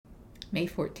May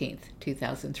 14th,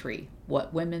 2003.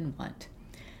 What Women Want.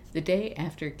 The day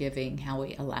after giving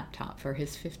Howie a laptop for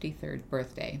his 53rd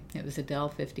birthday, it was a Dell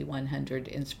 5100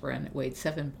 Inspiron. It weighed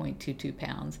 7.22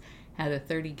 pounds, had a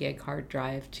 30 gig hard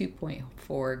drive, 2.4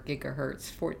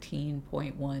 gigahertz, 14.1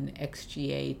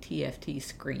 XGA TFT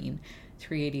screen,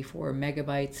 384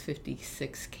 megabytes,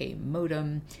 56K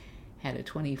modem, had a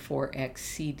 24x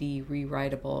CD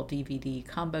rewritable DVD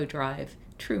combo drive,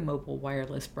 True Mobile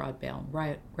wireless broadband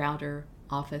router,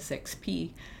 Office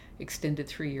XP, extended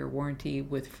 3-year warranty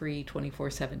with free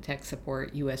 24/7 tech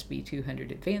support, USB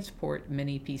 200 advanced port,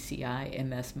 mini PCI,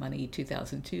 MS Money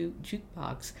 2002,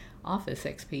 jukebox, Office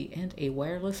XP, and a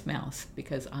wireless mouse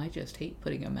because I just hate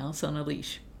putting a mouse on a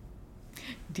leash.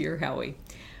 Dear Howie,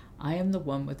 I am the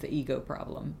one with the ego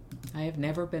problem. I have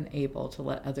never been able to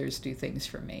let others do things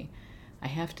for me. I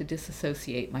have to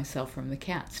disassociate myself from the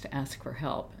cats to ask for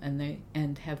help,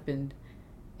 and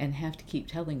have to keep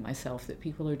telling myself that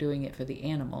people are doing it for the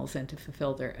animals and to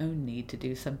fulfill their own need to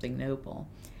do something noble.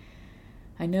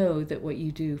 I know that what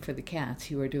you do for the cats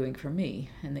you are doing for me,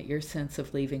 and that your sense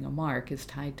of leaving a mark is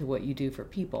tied to what you do for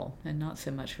people and not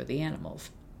so much for the animals.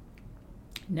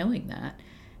 Knowing that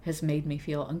has made me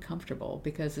feel uncomfortable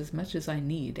because as much as I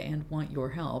need and want your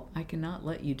help, I cannot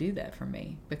let you do that for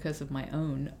me because of my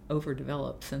own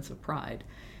overdeveloped sense of pride.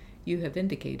 You have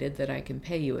indicated that I can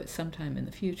pay you at some time in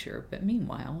the future, but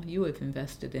meanwhile, you have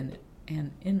invested in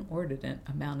an inordinate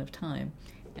amount of time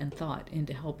and thought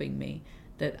into helping me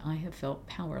that I have felt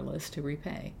powerless to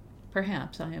repay.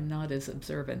 Perhaps I am not as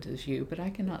observant as you, but I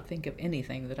cannot think of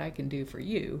anything that I can do for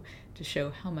you to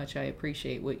show how much I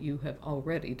appreciate what you have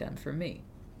already done for me.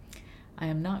 I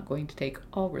am not going to take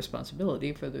all of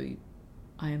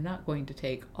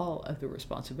the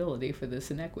responsibility for this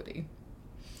inequity.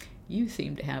 You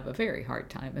seem to have a very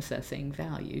hard time assessing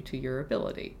value to your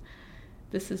ability.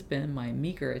 This has been my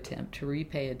meager attempt to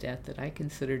repay a debt that I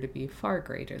consider to be far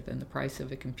greater than the price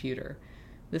of a computer.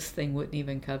 This thing wouldn't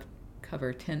even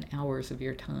cover 10 hours of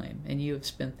your time, and you have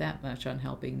spent that much on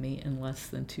helping me in less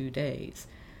than 2 days.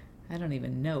 I don't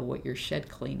even know what your shed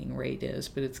cleaning rate is,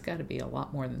 but it's got to be a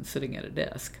lot more than sitting at a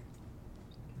desk.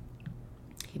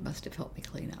 He must have helped me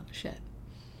clean out a shed.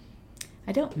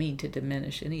 I don't mean to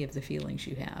diminish any of the feelings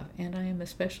you have, and I am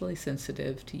especially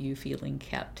sensitive to you feeling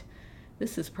kept.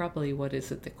 This is probably what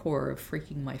is at the core of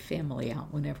freaking my family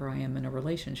out whenever I am in a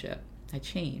relationship. I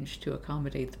change to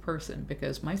accommodate the person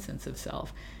because my sense of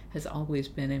self has always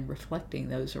been in reflecting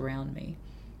those around me.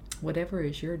 Whatever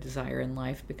is your desire in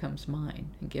life becomes mine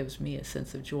and gives me a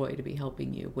sense of joy to be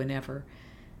helping you whatever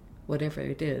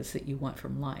it is that you want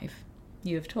from life.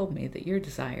 You have told me that your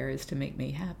desire is to make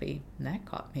me happy, and that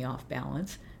caught me off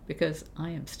balance because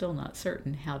I am still not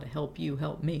certain how to help you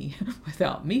help me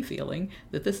without me feeling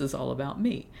that this is all about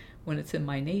me, when it's in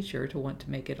my nature to want to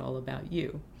make it all about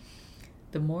you.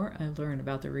 The more I learn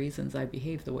about the reasons I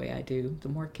behave the way I do, the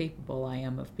more capable I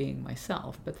am of being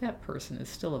myself, but that person is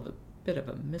still a bit of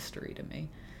a mystery to me.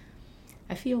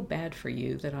 I feel bad for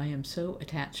you that I am so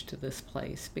attached to this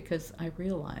place because I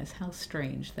realize how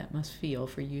strange that must feel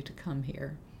for you to come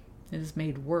here. It is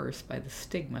made worse by the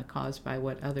stigma caused by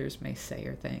what others may say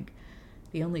or think.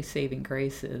 The only saving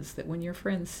grace is that when your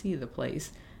friends see the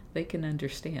place, they can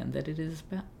understand that it is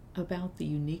about the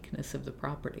uniqueness of the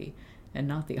property and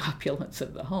not the opulence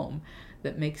of the home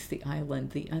that makes the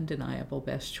island the undeniable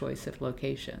best choice of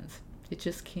locations. It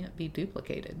just can't be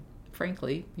duplicated.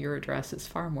 Frankly, your address is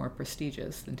far more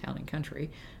prestigious than Town & Country,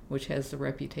 which has the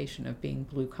reputation of being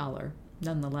blue-collar.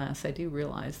 Nonetheless, I do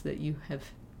realize that you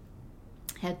have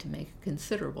had to make a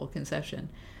considerable concession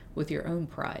with your own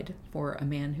pride for a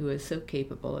man who is so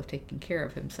capable of taking care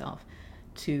of himself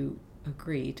to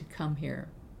agree to come here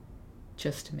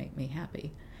just to make me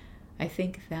happy. I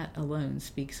think that alone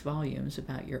speaks volumes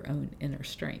about your own inner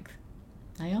strength.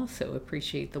 I also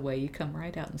appreciate the way you come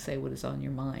right out and say what is on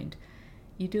your mind.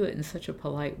 You do it in such a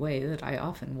polite way that I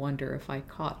often wonder if I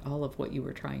caught all of what you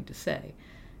were trying to say.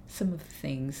 Some of the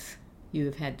things you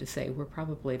have had to say were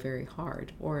probably very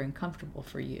hard or uncomfortable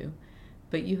for you,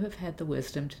 but you have had the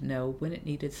wisdom to know when it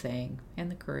needed saying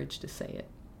and the courage to say it.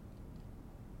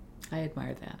 I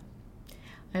admire that.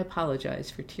 I apologize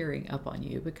for tearing up on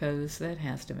you because that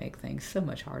has to make things so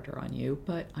much harder on you,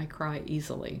 but I cry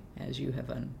easily, as you have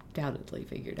undoubtedly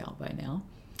figured out by now.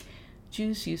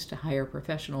 Jews used to hire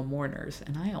professional mourners,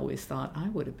 and I always thought I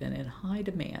would have been in high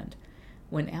demand.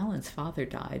 When Alan's father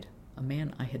died, a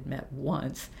man I had met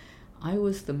once, I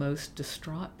was the most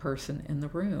distraught person in the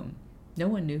room. No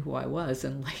one knew who I was,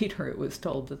 and later it was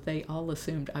told that they all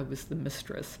assumed I was the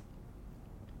mistress.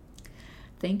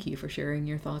 Thank you for sharing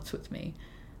your thoughts with me.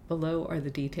 Below are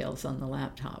the details on the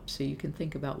laptop, so you can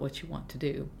think about what you want to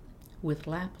do. With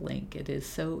LapLink, it is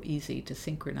so easy to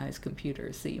synchronize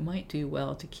computers that you might do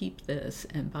well to keep this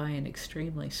and buy an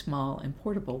extremely small and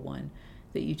portable one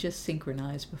that you just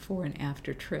synchronize before and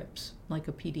after trips, like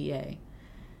a PDA.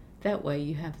 That way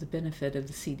you have the benefit of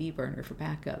the CD burner for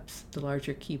backups, the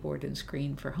larger keyboard and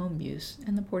screen for home use,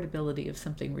 and the portability of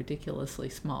something ridiculously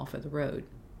small for the road.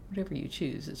 Whatever you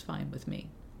choose is fine with me.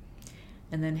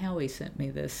 And then Howie sent me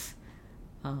this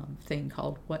thing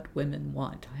called What Women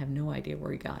Want. I have no idea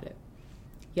where he got it.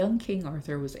 Young King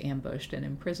Arthur was ambushed and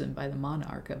imprisoned by the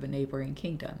monarch of a neighboring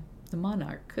kingdom. The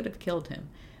monarch could have killed him,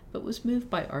 but was moved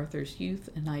by Arthur's youth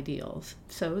and ideals.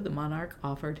 So the monarch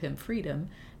offered him freedom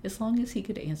as long as he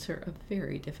could answer a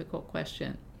very difficult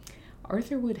question.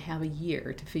 Arthur would have a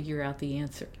year to figure out the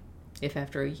answer. If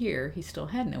after a year he still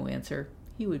had no answer,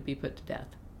 he would be put to death.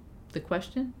 The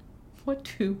question?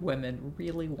 What do women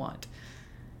really want?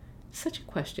 Such a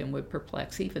question would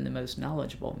perplex even the most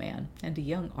knowledgeable man, and to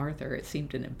young Arthur it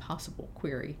seemed an impossible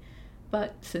query.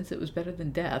 But since it was better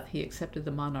than death, he accepted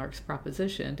the monarch's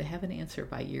proposition to have an answer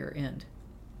by year end.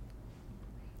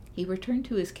 He returned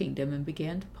to his kingdom and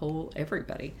began to poll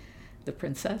everybody: the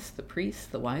princess, the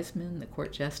priest, the wise men, the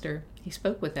court jester. He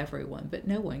spoke with everyone, but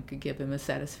no one could give him a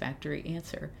satisfactory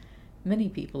answer. Many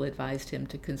people advised him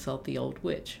to consult the old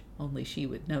witch, only she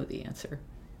would know the answer.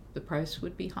 The price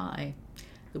would be high.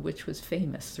 The witch was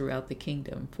famous throughout the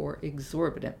kingdom for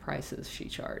exorbitant prices she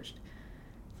charged.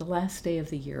 The last day of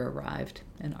the year arrived,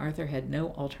 and Arthur had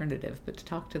no alternative but to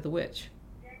talk to the witch.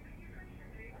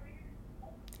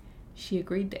 She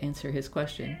agreed to answer his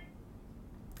question,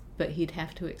 but he'd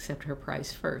have to accept her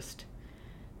price first.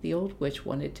 The old witch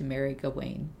wanted to marry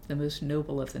Gawain, the most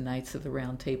noble of the knights of the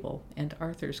Round Table, and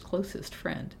Arthur's closest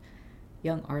friend.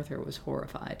 Young Arthur was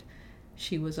horrified.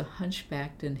 She was a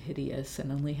hunchbacked and hideous,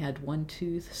 and only had one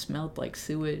tooth, smelled like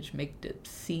sewage, made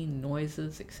obscene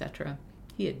noises, etc.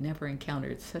 He had never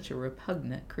encountered such a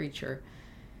repugnant creature.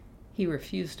 He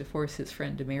refused to force his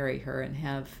friend to marry her and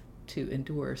have to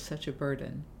endure such a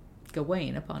burden.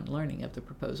 Gawain, upon learning of the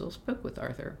proposal, spoke with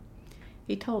Arthur.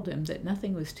 He told him that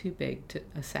nothing was too big to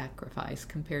a sacrifice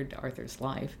compared to Arthur's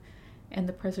life and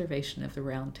the preservation of the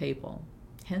Round Table.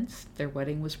 Hence, their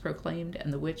wedding was proclaimed,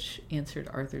 and the witch answered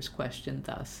Arthur's question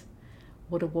thus: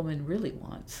 what a woman really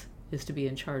wants is to be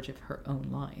in charge of her own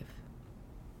life.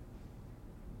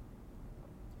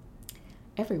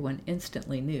 Everyone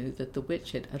instantly knew that the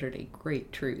witch had uttered a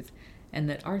great truth, and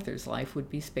that Arthur's life would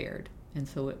be spared, and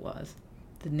so it was.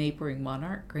 The neighboring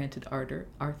monarch granted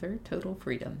Arthur total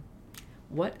freedom.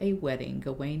 What a wedding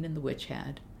Gawain and the witch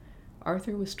had!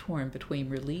 Arthur was torn between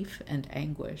relief and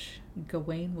anguish.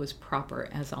 Gawain was proper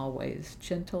as always,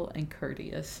 gentle and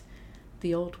courteous.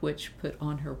 The old witch put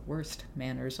on her worst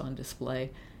manners on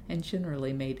display, and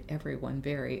generally made everyone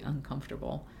very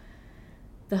uncomfortable.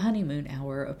 The honeymoon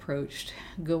hour approached.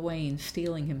 Gawain,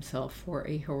 steeling himself for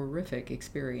a horrific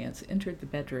experience, entered the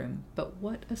bedroom, but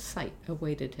what a sight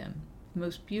awaited him! The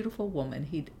most beautiful woman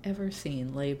he'd ever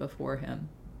seen lay before him.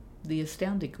 The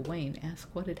astounded Gawain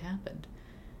asked what had happened.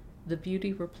 The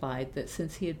beauty replied that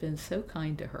since he had been so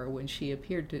kind to her when she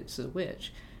appeared as a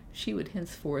witch, she would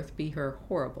henceforth be her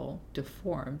horrible,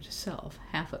 deformed self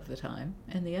half of the time,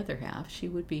 and the other half she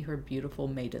would be her beautiful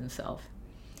maiden self.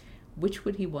 Which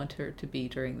would he want her to be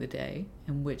during the day,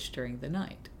 and which during the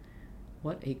night?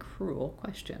 What a cruel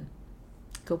question.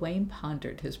 Gawain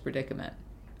pondered his predicament.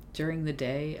 During the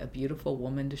day, a beautiful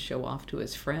woman to show off to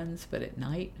his friends, but at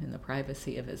night, in the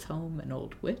privacy of his home, an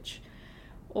old witch?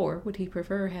 Or would he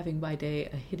prefer having by day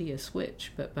a hideous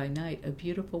witch, but by night a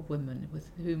beautiful woman with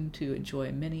whom to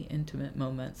enjoy many intimate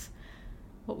moments?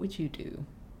 What would you do?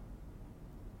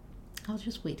 I'll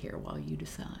just wait here while you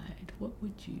decide. What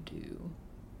would you do?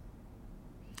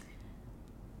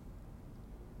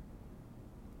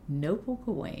 Noble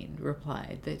Gawain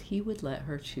replied that he would let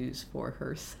her choose for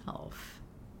herself.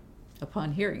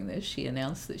 Upon hearing this, she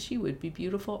announced that she would be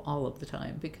beautiful all of the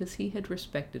time, because he had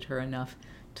respected her enough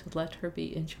to let her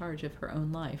be in charge of her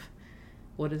own life.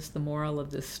 What is the moral of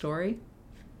this story?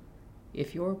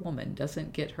 If your woman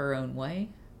doesn't get her own way,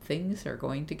 things are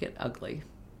going to get ugly.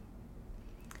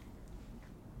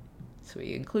 So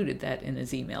he included that in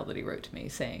his email that he wrote to me,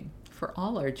 saying, "For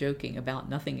all our joking about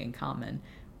nothing in common,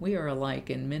 we are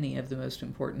alike in many of the most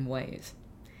important ways.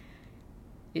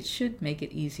 It should make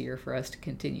it easier for us to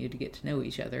continue to get to know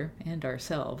each other and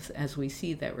ourselves as we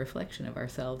see that reflection of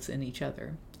ourselves in each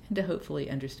other, and to hopefully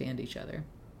understand each other."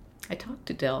 I talked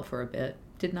to Dell for a bit,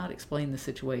 did not explain the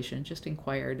situation, just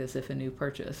inquired as if a new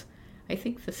purchase. I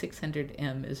think the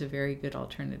 600M is a very good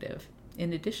alternative.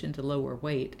 In addition to lower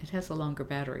weight, it has a longer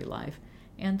battery life,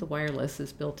 and the wireless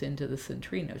is built into the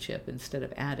Centrino chip instead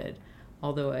of added.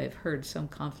 although I've heard some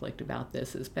conflict about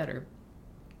this is better.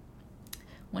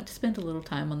 Want to spend a little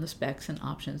time on the specs and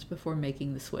options before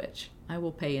making the switch. I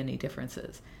will pay any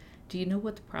differences. Do you know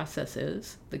what the process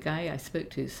is? The guy I spoke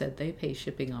to said they pay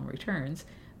shipping on returns,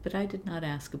 but I did not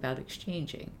ask about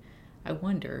exchanging. I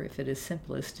wonder if it is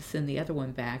simplest to send the other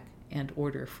one back and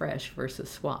order fresh versus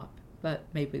swap, but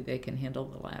maybe they can handle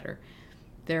the latter.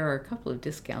 There are a couple of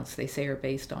discounts they say are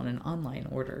based on an online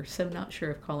order, so not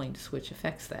sure if calling to switch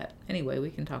affects that. Anyway, we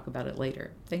can talk about it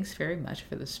later. Thanks very much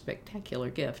for the spectacular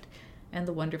gift and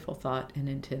the wonderful thought and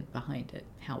intent behind it,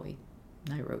 Howie.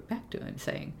 And I wrote back to him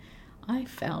saying, I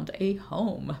found a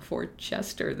home for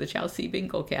Chester, the Chelsea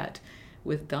Bengal cat,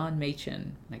 with Don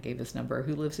Machin, I gave his number,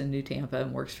 who lives in New Tampa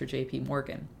and works for J.P.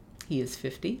 Morgan. He is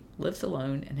 50, lives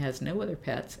alone, and has no other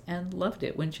pets, and loved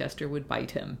it when Chester would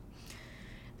bite him.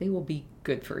 They will be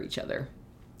good for each other.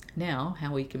 Now,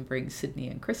 Howie can bring Sydney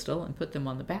and Crystal and put them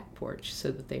on the back porch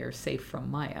so that they are safe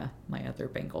from Maya, my other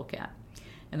Bengal cat.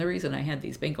 And the reason I had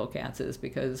these Bengal cats is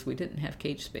because we didn't have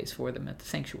cage space for them at the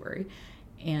sanctuary,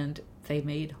 and they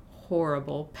made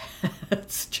horrible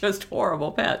pets, just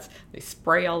horrible pets. They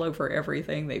spray all over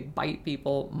everything. They bite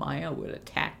people. Maya would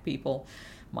attack people.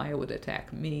 Maya would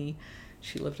attack me.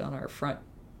 She lived on our front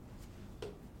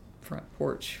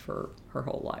porch for her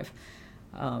whole life.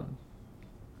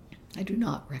 I do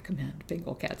not recommend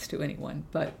Bengal cats to anyone,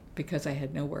 but because I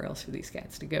had nowhere else for these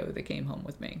cats to go, they came home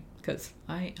with me, because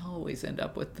I always end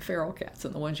up with the feral cats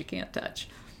and the ones you can't touch.